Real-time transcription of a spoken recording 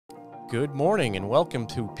Good morning and welcome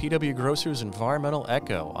to PWGC's Environmental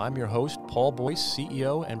Echo. I'm your host, Paul Boyce,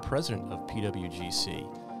 CEO and President of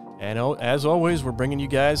PWGC. And as always, we're bringing you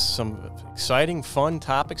guys some exciting, fun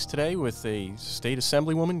topics today with a State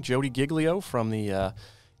Assemblywoman, Jodi Giglio from the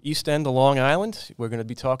East End of Long Island. We're going to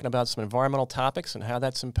be talking about some environmental topics and how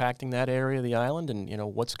that's impacting that area of the island and,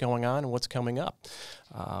 what's going on and what's coming up.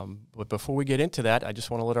 But before we get into that, I just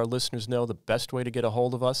want to let our listeners know the best way to get a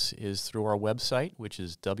hold of us is through our website, which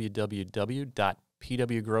is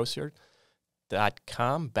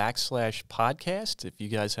www.pwgrosser.com/podcast. If you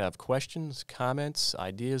guys have questions, comments,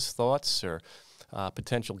 ideas, thoughts, or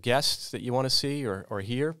potential guests that you want to see or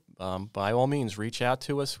hear, by all means, reach out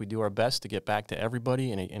to us. We do our best to get back to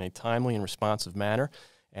everybody in a timely and responsive manner,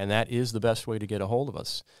 and that is the best way to get a hold of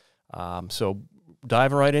us. So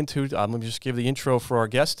diving right into, let me just give the intro for our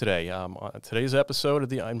guest today. On today's episode of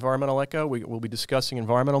the Environmental Echo, we'll be discussing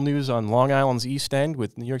environmental news on Long Island's East End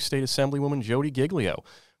with New York State Assemblywoman Jodi Giglio,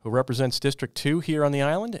 who represents District 2 here on the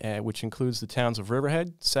island, which includes the towns of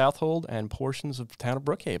Riverhead, Southold, and portions of the town of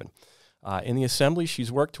Brookhaven. In the Assembly,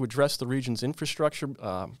 she's worked to address the region's infrastructure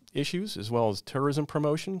issues, as well as tourism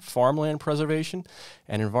promotion, farmland preservation,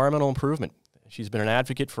 and environmental improvement. She's been an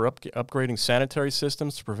advocate for upgrading sanitary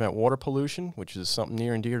systems to prevent water pollution, which is something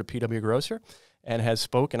near and dear to PWGC, and has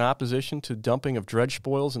spoken in opposition to dumping of dredge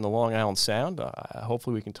spoils in the Long Island Sound.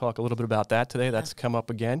 Hopefully we can talk a little bit about that today. That's come up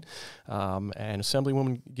again. And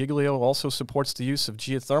Assemblywoman Giglio also supports the use of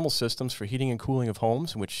geothermal systems for heating and cooling of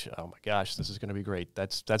homes, which, oh my gosh, this is going to be great.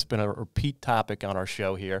 That's been a repeat topic on our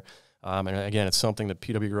show here. And again, it's something that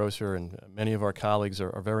PWGC and many of our colleagues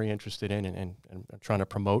are very interested in and trying to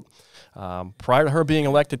promote. Prior to her being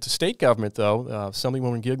elected to state government, though,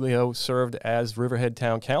 Assemblywoman Giglio served as Riverhead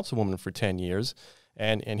Town Councilwoman for 10 years.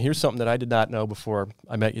 And here's something that I did not know before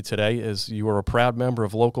I met you today, is you are a proud member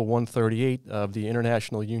of Local 138 of the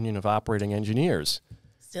International Union of Operating Engineers.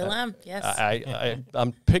 Still am, yes.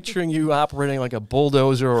 I'm picturing you operating like a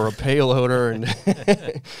bulldozer or a payloader, and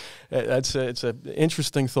it's an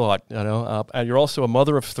interesting thought, And you're also a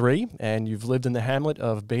mother of 3, and you've lived in the hamlet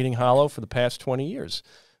of Baiting Hollow for the past 20 years.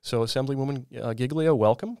 So, Assemblywoman Giglio,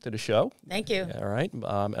 welcome to the show. Thank you. All right,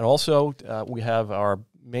 and also we have our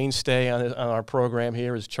mainstay on our program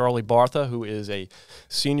here is Charlie Bartha, who is a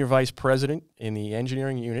senior vice president in the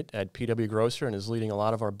engineering unit at PWGC and is leading a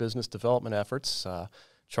lot of our business development efforts.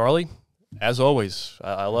 Charlie, as always,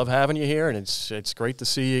 I love having you here, and it's great to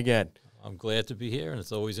see you again. I'm glad to be here, and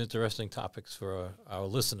it's always interesting topics for our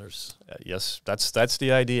listeners. Yes, that's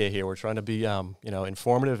the idea here. We're trying to be,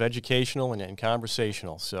 informative, educational, and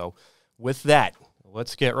conversational. So, with that,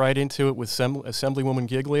 let's get right into it with Assemblywoman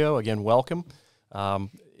Giglio. Again, welcome.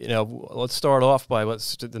 Let's start off by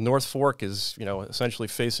the North Fork is, essentially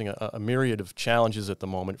facing a myriad of challenges at the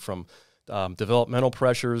moment, from developmental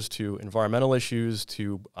pressures to environmental issues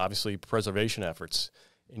to obviously preservation efforts.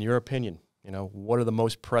 In your opinion, what are the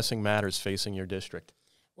most pressing matters facing your district?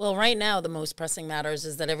 Well, right now, the most pressing matters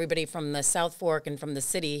is that everybody from the South Fork and from the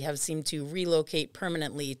city have seemed to relocate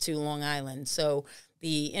permanently to Long Island. So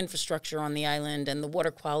the infrastructure on the island and the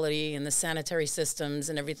water quality and the sanitary systems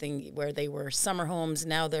and everything, where they were summer homes,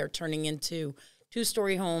 now they're turning into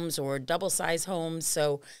 2-story homes or double-size homes.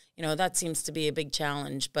 So, that seems to be a big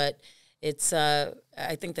challenge. But it's I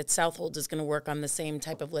think that Southold is going to work on the same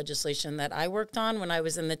type of legislation that I worked on when I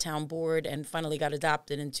was in the town board and finally got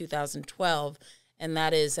adopted in 2012, and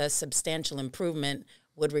that is a substantial improvement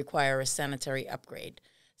would require a sanitary upgrade.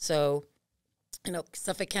 So,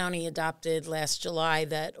 Suffolk County adopted last July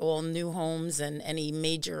that all new homes and any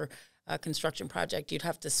major construction project, you'd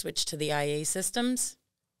have to switch to the IA systems,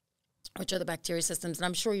 which are the bacteria systems, and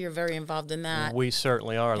I'm sure you're very involved in that. We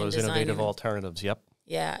certainly are, those innovative alternatives, yep.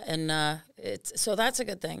 Yeah, and so that's a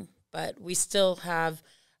good thing. But we still have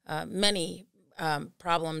many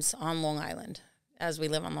problems on Long Island, as we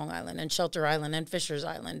live on Long Island, and Shelter Island and Fisher's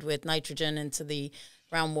Island, with nitrogen into the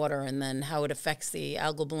groundwater, and then how it affects the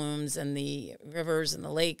algal blooms and the rivers and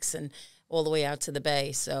the lakes and all the way out to the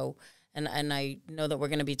bay. So, and I know that we're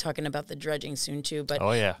going to be talking about the dredging soon too. But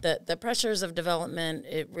oh, yeah. the pressures of development,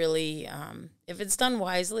 it really, if it's done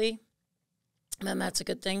wisely, then that's a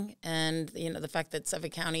good thing. And, the fact that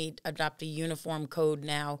Suffolk County adopted a uniform code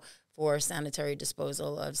now for sanitary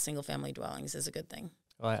disposal of single-family dwellings is a good thing.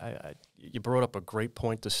 Well, you brought up a great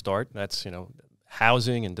point to start. That's,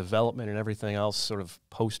 housing and development and everything else sort of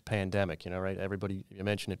post-pandemic, right? Everybody, you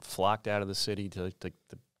mentioned it, flocked out of the city to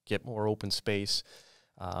get more open space.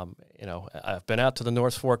 You know, I've been out to the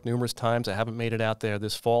North Fork numerous times. I haven't made it out there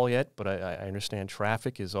this fall yet, but I understand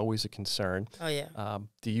traffic is always a concern. Oh, yeah.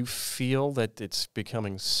 Do you feel that it's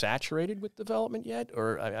becoming saturated with development yet?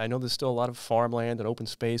 Or I know there's still a lot of farmland and open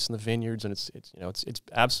space in the vineyards, and it's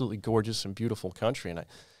absolutely gorgeous and beautiful country. And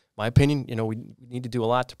my opinion, you know, we need to do a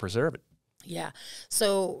lot to preserve it. Yeah.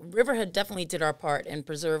 So Riverhead definitely did our part in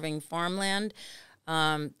preserving farmland.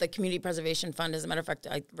 The Community Preservation Fund, as a matter of fact,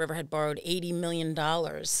 Riverhead borrowed $80 million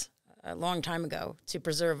a long time ago to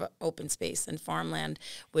preserve open space and farmland,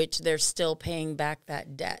 which they're still paying back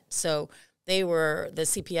that debt. So the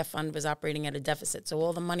CPF fund was operating at a deficit. So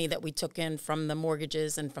all the money that we took in from the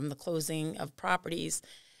mortgages and from the closing of properties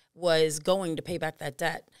was going to pay back that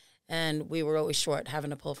debt. And we were always short,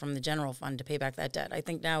 having to pull from the general fund to pay back that debt. I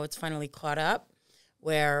think now it's finally caught up,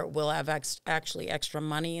 where we'll have actually extra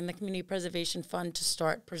money in the Community Preservation Fund to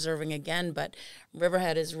start preserving again. But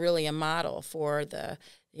Riverhead is really a model for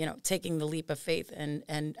taking the leap of faith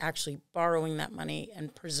and actually borrowing that money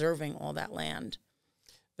and preserving all that land.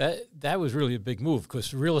 That was really a big move,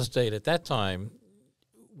 because real estate at that time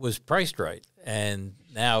was priced right. And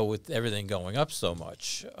now with everything going up so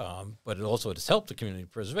much, but it also has helped the Community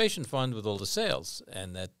Preservation Fund with all the sales,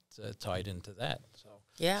 and that tied into that. So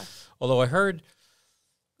yeah. Although I heard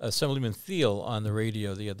Assemblyman Thiel on the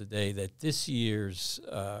radio the other day that this year's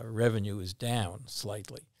revenue is down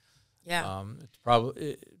slightly. Yeah. It's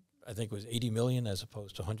probably, I think it was 80 million as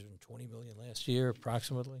opposed to 120 million last year,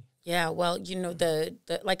 approximately. Yeah, well, you know,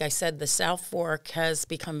 like I said, the South Fork has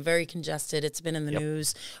become very congested. It's been in the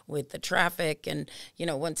news with the traffic, and you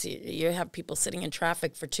know, once you have people sitting in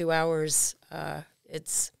traffic for 2 hours,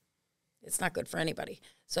 it's not good for anybody.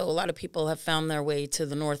 So a lot of people have found their way to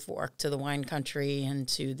the North Fork, to the wine country, and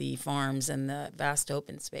to the farms and the vast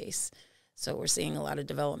open space. So we're seeing a lot of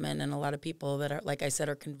development, and a lot of people that are, like I said,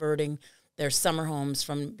 are converting their summer homes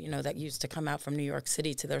from, you know, that used to come out from New York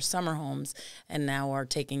City to their summer homes, and now are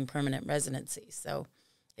taking permanent residency. So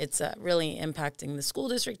it's really impacting the school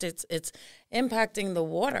district. It's impacting the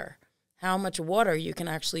water, how much water you can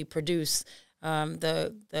actually produce.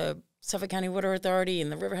 The Suffolk County Water Authority and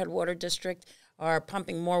the Riverhead Water District are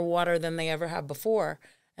pumping more water than they ever have before,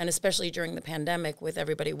 and especially during the pandemic, with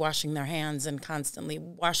everybody washing their hands and constantly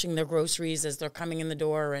washing their groceries as they're coming in the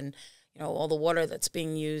door, and you know, all the water that's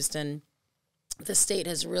being used. And the state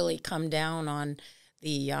has really come down on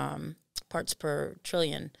the parts per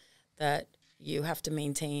trillion that you have to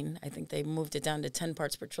maintain. I think they moved it down to 10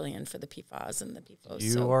 parts per trillion for the PFAS and the PFOS.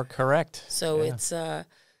 You are correct. So it's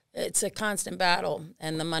a constant battle,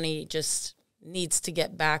 and the money just needs to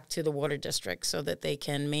get back to the water district so that they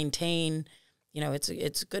can maintain. You know,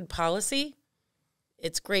 it's good policy.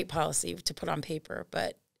 It's great policy to put on paper,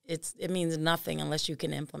 but it means nothing unless you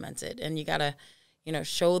can implement it. And you got to, you know,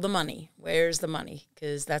 show the money. Where's the money?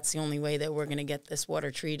 Because that's the only way that we're going to get this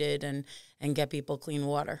water treated and get people clean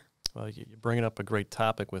water. Well, you're bringing up a great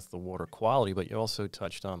topic with the water quality, but you also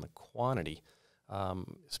touched on the quantity.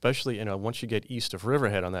 Especially, you know, once you get east of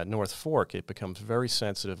Riverhead on that North Fork, it becomes very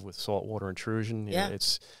sensitive with saltwater intrusion. You know,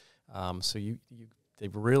 it's so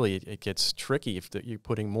it gets tricky if you're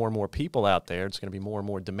putting more and more people out there. It's going to be more and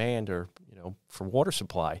more demand, or you know, for water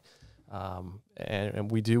supply.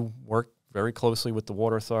 And we do work very closely with the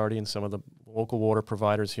Water Authority and some of the local water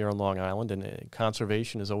providers here on Long Island, and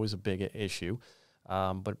conservation is always a big issue.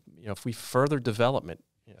 But you know, if we further development,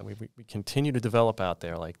 you know, we continue to develop out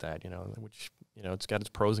there like that, you know, which, you know, it's got its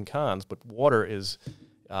pros and cons, but water is,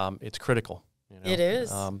 it's critical. You know? It is.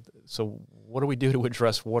 So what do we do to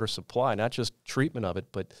address water supply? Not just treatment of it,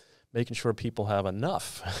 but making sure people have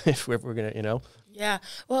enough if we're going to, you know. Yeah.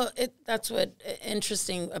 Well, that's what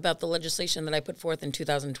interesting about the legislation that I put forth in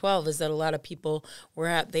 2012 is that a lot of people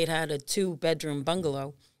they'd had a 2-bedroom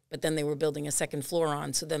bungalow, but then they were building a second floor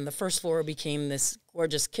on. So then the first floor became this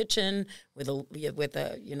gorgeous kitchen with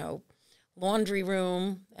a you know, laundry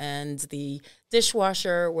room and the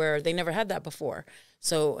dishwasher, where they never had that before.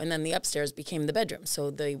 So, and then the upstairs became the bedroom. So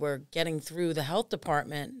they were getting through the health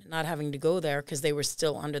department, not having to go there because they were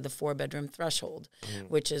still under the 4-bedroom threshold,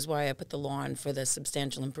 which is why I put the law on for the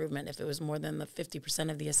substantial improvement. If it was more than the 50%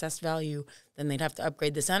 of the assessed value, then they'd have to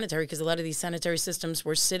upgrade the sanitary, because a lot of these sanitary systems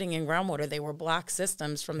were sitting in groundwater. They were block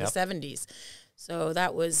systems from the 70s. So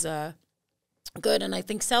that was good. And I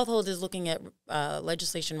think Southold is looking at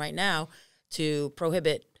legislation right now to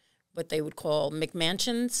prohibit what they would call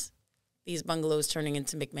McMansions, these bungalows turning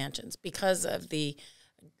into McMansions, because of the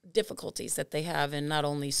difficulties that they have in not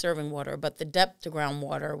only serving water, but the depth to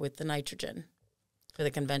groundwater with the nitrogen for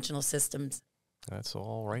the conventional systems. That's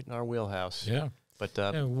all right in our wheelhouse. Yeah. But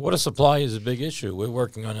water supply is a big issue. We're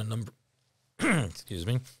working on a number, excuse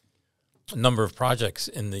me, a number of projects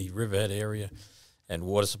in the Riverhead area, and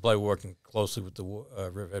water supply working closely with the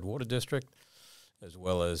Riverhead Water District, as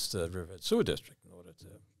well as the Riverhead Sewer District, in order to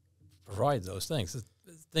provide those things.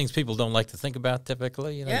 Things people don't like to think about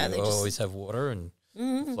typically. You know, Yeah, you always have water and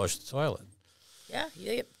flush the toilet. Yeah,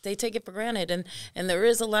 they take it for granted. And there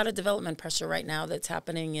is a lot of development pressure right now that's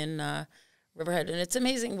happening in Riverhead. And it's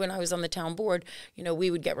amazing, when I was on the town board, you know,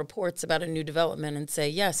 we would get reports about a new development and say,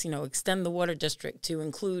 yes, you know, extend the water district to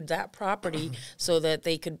include that property so that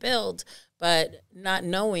they could build, but not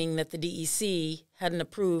knowing that the DEC hadn't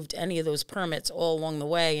approved any of those permits all along the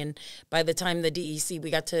way. And by the time the DEC,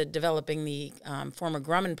 we got to developing the former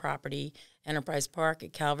Grumman property, Enterprise Park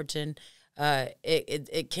at Calverton,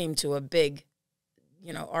 it came to a big,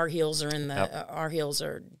 you know, our heels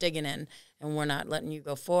are digging in, and we're not letting you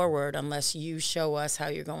go forward unless you show us how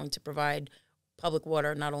you're going to provide public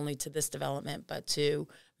water, not only to this development, but to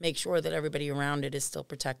make sure that everybody around it is still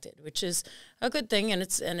protected, which is a good thing. And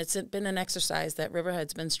it's been an exercise that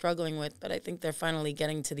Riverhead's been struggling with, but I think they're finally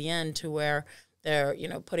getting to the end to where they're, you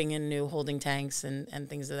know, putting in new holding tanks and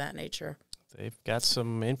things of that nature. They've got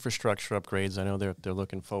some infrastructure upgrades I know they're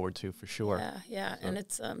looking forward to for sure. Yeah. So. And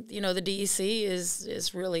it's, you know, the DEC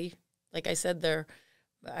is really, like I said,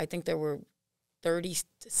 I think there were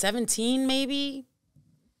 17 maybe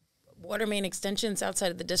water main extensions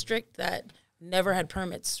outside of the district that never had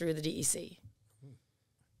permits through the DEC.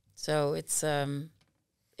 So it's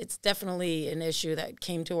definitely an issue that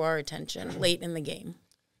came to our attention late in the game.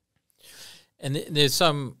 And there's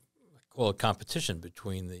some, call it, competition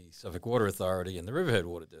between the Suffolk Water Authority and the Riverhead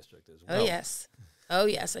Water District as well. Oh,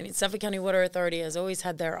 yes. I mean, Suffolk County Water Authority has always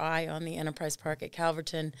had their eye on the Enterprise Park at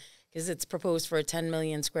Calverton because it's proposed for a 10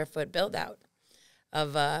 million square foot build-out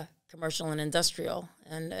of commercial and industrial.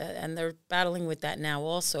 And they're battling with that now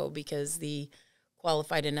also because the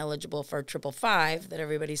qualified and eligible for 555 that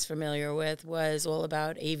everybody's familiar with was all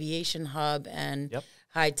about aviation hub and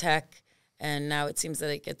high tech. And now it seems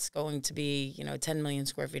that it's going to be, you know, 10 million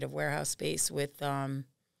square feet of warehouse space with,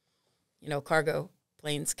 you know, cargo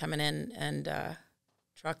planes coming in and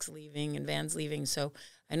trucks leaving and vans leaving. So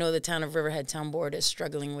I know the town of Riverhead Town Board is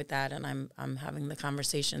struggling with that, and I'm having the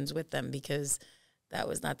conversations with them because that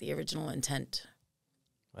was not the original intent.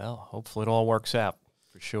 Well, hopefully it all works out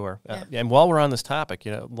for sure. Yeah. And while we're on this topic,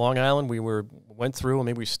 you know, Long Island, we went through, and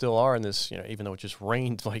maybe we still are in this, you know, even though it just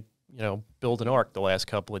rained like, you know, build an ark the last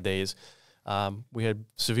couple of days. We had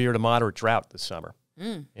severe to moderate drought this summer,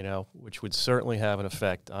 you know, which would certainly have an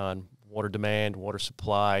effect on water demand, water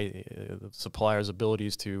supply, the supplier's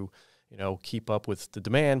abilities to, you know, keep up with the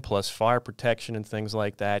demand, plus fire protection and things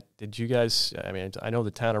like that. Did you guys, I mean, I know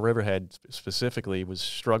the town of Riverhead specifically was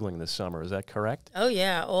struggling this summer. Is that correct? Oh,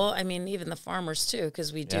 yeah. Well, I mean, even the farmers, too,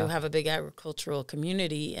 because we do have a big agricultural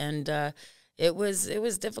community, and it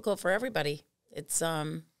was difficult for everybody. It's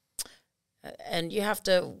and you have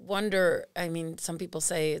to wonder, I mean, some people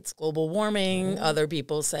say it's global warming. Other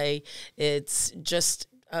people say it's just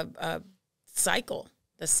a cycle,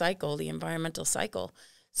 the environmental cycle.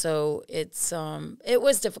 So it's it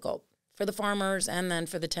was difficult for the farmers and then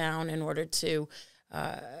for the town in order to,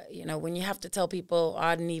 you know, when you have to tell people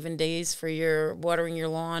odd and even days for your watering your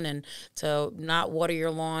lawn and to not water your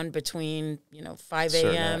lawn between, you know, 5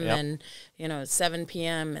 a.m. and, you know, 7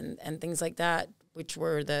 p.m. and things like that, which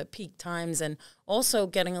were the peak times, and also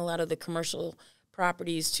getting a lot of the commercial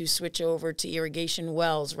properties to switch over to irrigation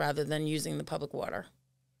wells rather than using the public water.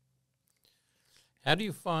 How do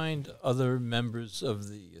you find other members of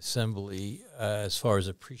the Assembly as far as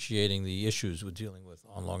appreciating the issues we're dealing with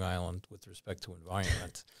on Long Island with respect to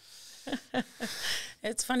environment?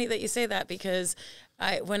 It's funny that you say that because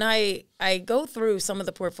when I go through some of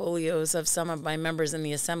the portfolios of some of my members in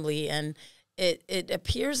the Assembly, and it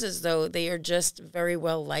appears as though they are just very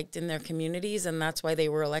well liked in their communities, and that's why they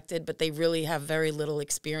were elected, but they really have very little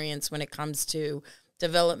experience when it comes to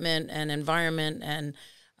development and environment and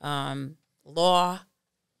law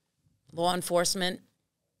enforcement.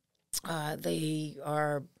 They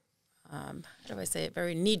are, how do I say it,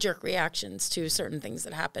 very knee-jerk reactions to certain things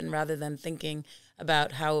that happen rather than thinking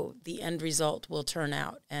about how the end result will turn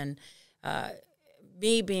out. And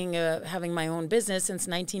me being having my own business since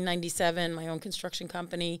 1997, my own construction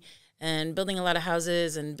company, and building a lot of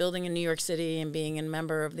houses and building in New York City and being a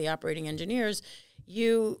member of the operating engineers,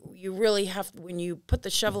 you really have, when you put the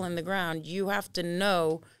shovel in the ground, you have to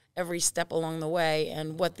know every step along the way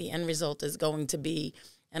and what the end result is going to be.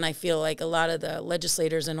 And I feel like a lot of the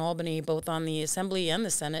legislators in Albany, both on the Assembly and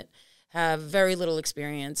the Senate, have very little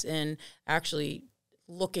experience in actually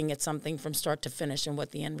looking at something from start to finish and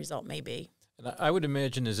what the end result may be. And I would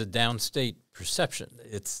imagine there's a downstate perception.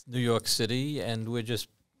 It's New York City, and we're just,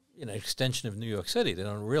 extension of New York City. They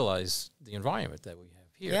don't realize the environment that we have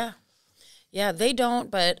here. Yeah. Yeah, they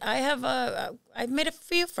don't, but I've made a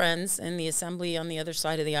few friends in the assembly on the other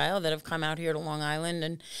side of the aisle that have come out here to Long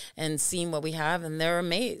Island and seen what we have, and they're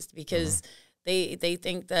amazed because they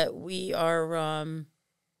think that we are,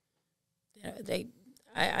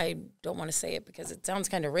 I don't want to say it because it sounds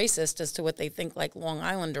kind of racist as to what they think like Long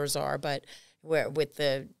Islanders are, but with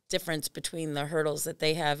the difference between the hurdles that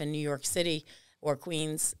they have in New York City or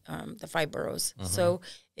Queens, the 5 boroughs. So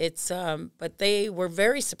it's, but they were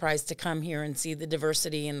very surprised to come here and see the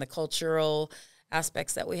diversity and the cultural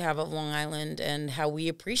aspects that we have of Long Island and how we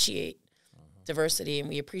appreciate diversity and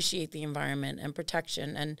we appreciate the environment and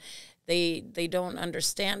protection. And they don't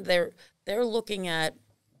understand. They're looking at,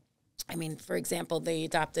 I mean, for example, they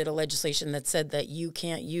adopted a legislation that said that you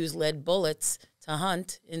can't use lead bullets to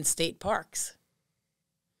hunt in state parks.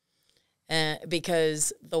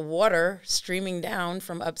 Because the water streaming down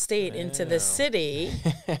from upstate into the city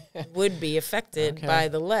would be affected by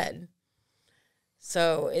the lead.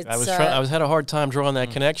 So it's. I had a hard time drawing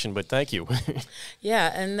that connection, but thank you. Yeah,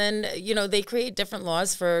 and then they create different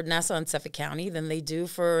laws for Nassau and Suffolk County than they do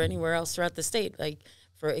for anywhere else throughout the state. Like,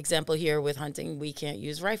 for example, here with hunting, we can't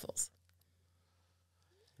use rifles.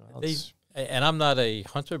 Well, and I'm not a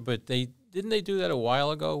hunter, but didn't they do that a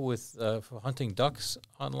while ago with for hunting ducks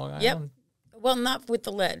on Long Island? Yep. Well, not with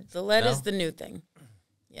the lead. The lead No? is the new thing.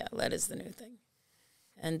 Yeah, lead is the new thing.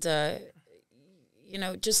 And,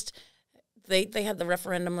 just they had the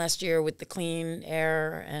referendum last year with the clean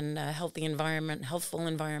air and healthy environment, healthful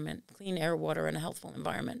environment, clean air, water, and a healthful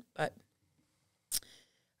environment. But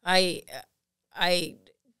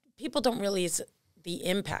people don't realize the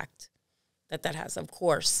impact that has. Of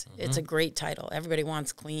course, it's a great title. Everybody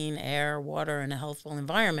wants clean air, water, and a healthful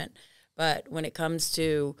environment. But when it comes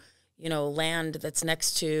to land that's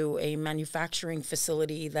next to a manufacturing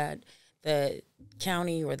facility that the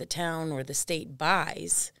county or the town or the state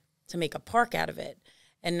buys to make a park out of it.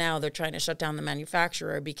 And now they're trying to shut down the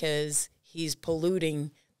manufacturer because he's polluting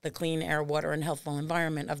the clean air, water, and healthful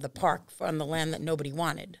environment of the park on the land that nobody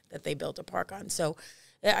wanted, that they built a park on. So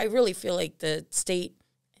I really feel like the state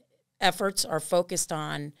efforts are focused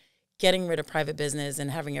on getting rid of private business and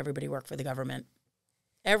having everybody work for the government.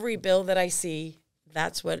 Every bill that I see,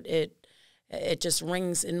 that's what it just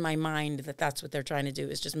rings in my mind that's what they're trying to do,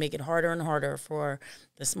 is just make it harder and harder for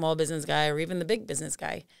the small business guy or even the big business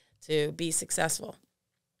guy to be successful.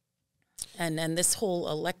 And this whole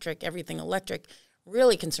everything electric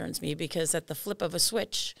really concerns me because at the flip of a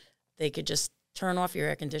switch, they could just turn off your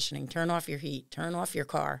air conditioning, turn off your heat, turn off your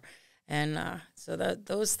car. And so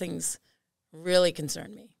those things really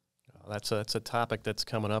concern me. That's a topic that's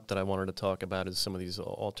coming up that I wanted to talk about, is some of these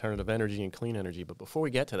alternative energy and clean energy. But before we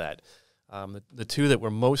get to that, the two that were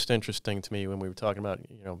most interesting to me when we were talking about,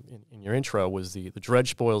 in your intro, was the dredge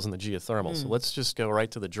spoils and the geothermal. So let's just go right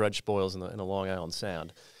to the dredge spoils in the Long Island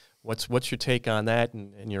Sound. What's your take on that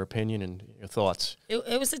and your opinion and your thoughts?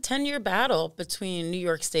 It was a 10-year battle between New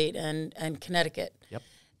York State and Connecticut. Yep.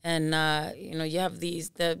 And, you have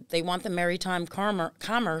they want the maritime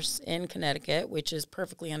commerce in Connecticut, which is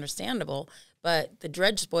perfectly understandable. But the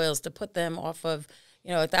dredge spoils, to put them off of,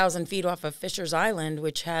 1,000 feet off of Fisher's Island,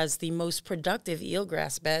 which has the most productive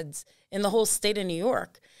eelgrass beds in the whole state of New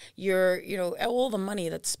York. All the money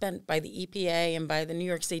that's spent by the EPA and by the New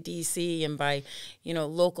York State DEC and by,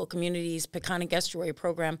 local communities, Peconic Estuary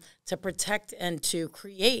Program, to protect and to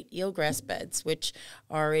create eelgrass beds, which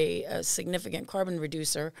are a significant carbon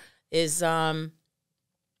reducer, is,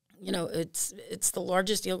 it's the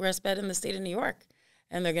largest eelgrass bed in the state of New York.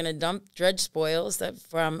 And they're going to dump dredge spoils that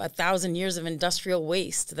from 1,000 years of industrial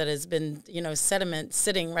waste that has been, sediment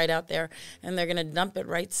sitting right out there, and they're going to dump it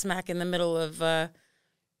right smack in the middle of,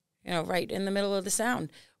 right in the middle of the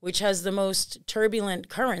Sound, which has the most turbulent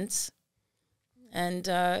currents. And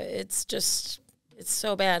it's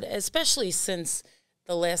so bad, especially since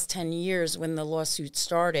the last 10 years when the lawsuit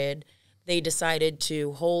started. They decided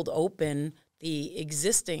to hold open the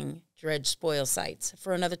existing dredge spoil sites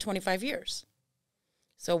for another 25 years.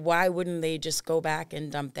 So why wouldn't they just go back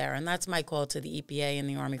and dump there? And that's my call to the EPA and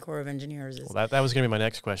the Army Corps of Engineers. Well, that was going to be my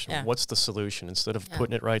next question. Yeah. What's the solution? Instead of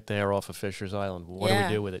putting it right there off of Fisher's Island, what do we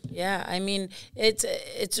do with it? Yeah, I mean,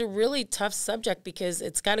 it's a really tough subject because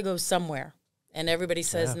it's got to go somewhere. And everybody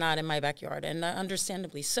says, not in my backyard. And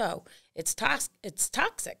understandably so. It's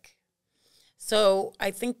toxic. So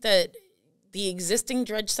I think that the existing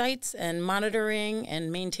dredge sites and monitoring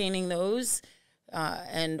and maintaining those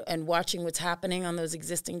and watching what's happening on those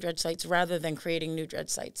existing dredge sites rather than creating new dredge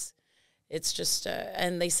sites. It's just,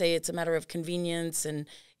 and they say it's a matter of convenience, and,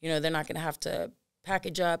 they're not going to have to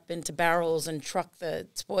package up into barrels and truck the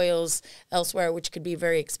spoils elsewhere, which could be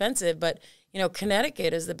very expensive. But,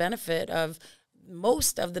 Connecticut is the benefit of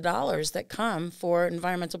most of the dollars that come for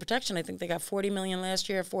environmental protection. I think they got $40 million last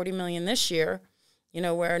year, $40 million this year,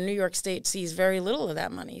 where New York State sees very little of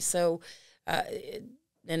that money. So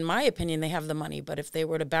in my opinion, they have the money. But if they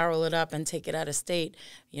were to barrel it up and take it out of state,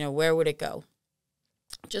 where would it go?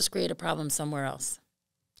 Just create a problem somewhere else.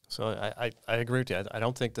 So I agree with you. I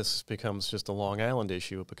don't think this becomes just a Long Island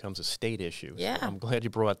issue. It becomes a state issue. Yeah. So I'm glad you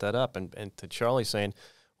brought that up. And to Charlie saying,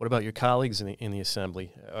 what about your colleagues in the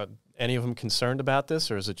Assembly? Any of them concerned about this,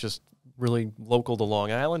 or is it just really local to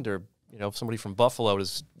Long Island, or if somebody from Buffalo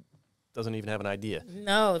doesn't even have an idea?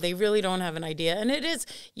 No, they really don't have an idea. And it is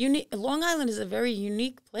unique. Long Island is a very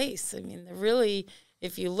unique place. I mean, really,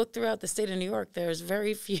 if you look throughout the state of New York, there's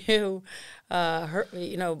very few,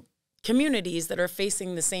 communities that are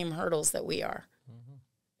facing the same hurdles that we are. Mm-hmm.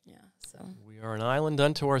 Yeah, so we are an island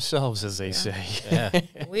unto ourselves, as they say. Yeah.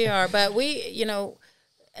 We are, but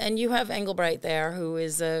and you have Engelbright there, who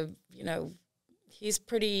is he's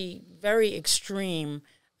very extreme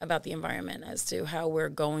about the environment as to how we're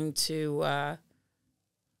going to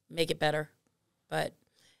make it better. But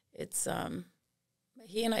it's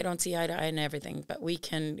he and I don't see eye to eye in everything, but we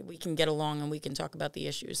can get along and we can talk about the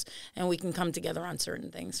issues and we can come together on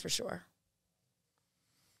certain things for sure.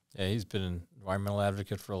 Yeah, he's been an environmental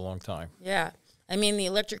advocate for a long time. Yeah. I mean, the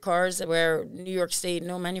electric cars, where New York State,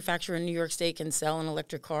 no manufacturer in New York State can sell an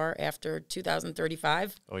electric car after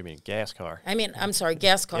 2035. Oh, you mean gas car? I mean, I'm sorry,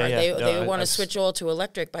 gas car. Yeah. They want to switch all to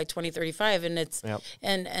electric by 2035, and it's yep.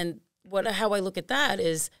 and how I look at that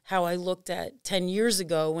is how I looked at 10 years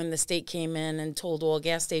ago when the state came in and told all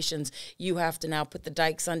gas stations, you have to now put the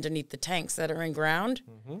dikes underneath the tanks that are in ground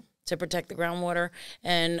to protect the groundwater.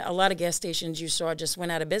 And a lot of gas stations you saw just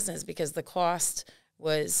went out of business because the cost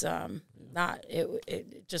was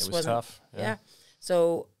it just wasn't tough. Yeah.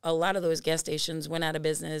 So a lot of those gas stations went out of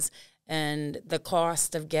business, and the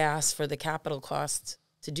cost of gas for the capital costs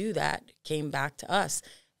to do that came back to us.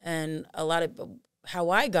 And a lot of how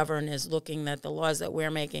I govern is looking at the laws that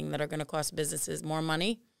we're making that are going to cost businesses more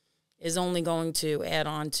money is only going to add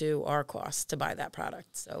on to our costs to buy that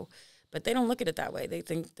product. So, but they don't look at it that way. They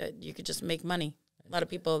think that you could just make money. A lot of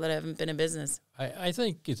people that haven't been in business. I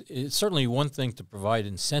think it's certainly one thing to provide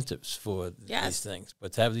incentives for these things,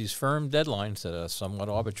 but to have these firm deadlines that are somewhat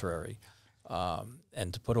arbitrary,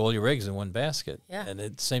 and to put all your eggs in one basket. Yeah. And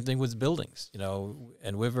it's the same thing with buildings,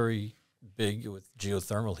 and we're very big with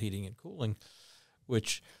geothermal heating and cooling,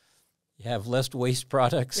 which you have less waste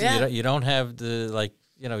products. Yeah. You don't have the,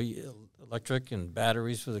 electric and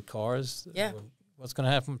batteries for the cars. Yeah. What's going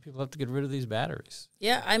to happen when people have to get rid of these batteries?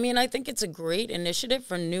 Yeah, I mean, I think it's a great initiative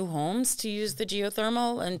for new homes to use the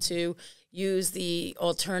geothermal and to use the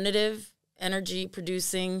alternative energy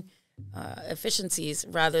producing efficiencies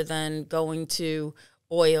rather than going to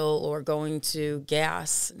oil or going to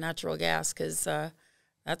natural gas, because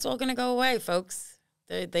that's all going to go away, folks.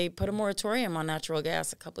 They put a moratorium on natural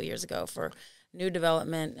gas a couple of years ago for new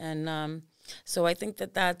development, and so I think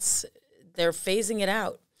they're phasing it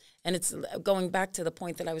out. And it's going back to the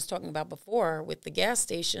point that I was talking about before with the gas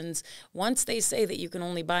stations. Once they say that you can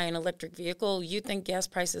only buy an electric vehicle, you think gas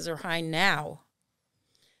prices are high now.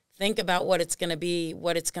 Think about what it's going to be,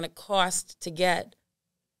 what it's going to cost to get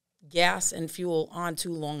gas and fuel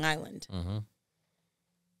onto Long Island. Mm-hmm.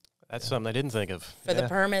 That's something I didn't think of. For the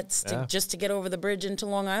permits, just to get over the bridge into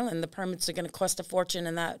Long Island, the permits are going to cost a fortune,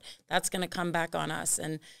 and that's going to come back on us.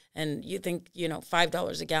 And you think,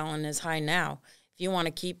 $5 a gallon is high now. If you want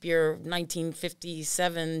to keep your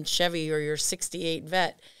 1957 Chevy or your 68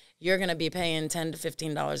 Vet, you're going to be paying $10 to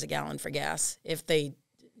 $15 a gallon for gas if they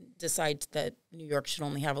decide that New York should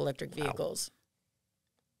only have electric vehicles.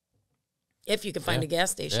 Wow. If you can find a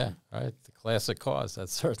gas station. Yeah, right. The classic cause,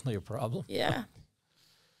 that's certainly a problem. Yeah.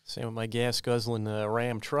 Same with my gas-guzzling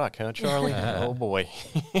Ram truck, huh, Charlie? Oh, boy.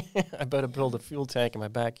 I better build a fuel tank in my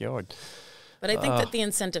backyard. But I think that the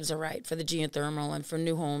incentives are right for the geothermal and for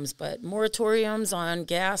new homes. But moratoriums on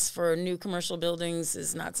gas for new commercial buildings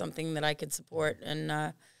is not something that I could support.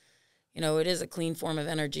 And, it is a clean form of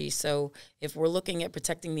energy. So if we're looking at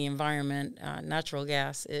protecting the environment, natural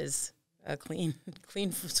gas is a clean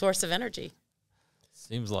source of energy.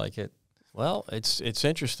 Seems like it. Well, it's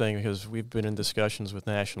interesting because we've been in discussions with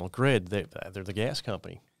National Grid. They're the gas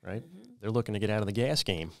company, right? Mm-hmm. They're looking to get out of the gas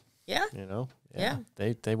game. Yeah. Yeah.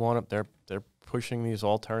 They want to. They're pushing these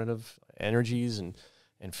alternative energies and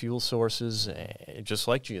fuel sources, just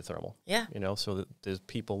like geothermal. Yeah. So that there's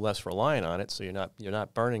people less reliant on it. So you're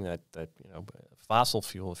not burning that fossil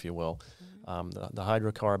fuel, if you will, the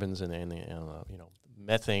hydrocarbons and the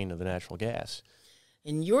methane of the natural gas.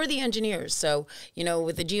 And you're the engineers. So, you know,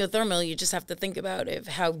 with the geothermal, you just have to think about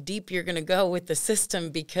how deep you're going to go with the system,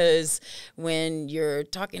 because when you're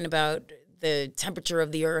talking about the temperature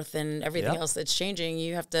of the earth and everything else that's changing,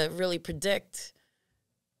 you have to really predict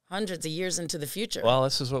hundreds of years into the future. Well,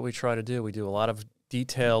 this is what we try to do. We do a lot of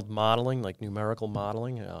detailed modeling, like numerical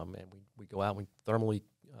modeling, and we go out and we thermally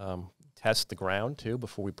test the ground too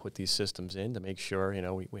before we put these systems in, to make sure, you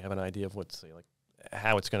know, we have an idea of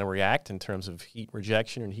how it's going to react in terms of heat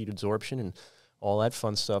rejection and heat absorption and all that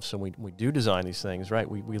fun stuff. So we do design these things, right?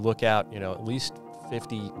 We look out, you know, at least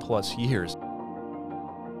 50 plus years.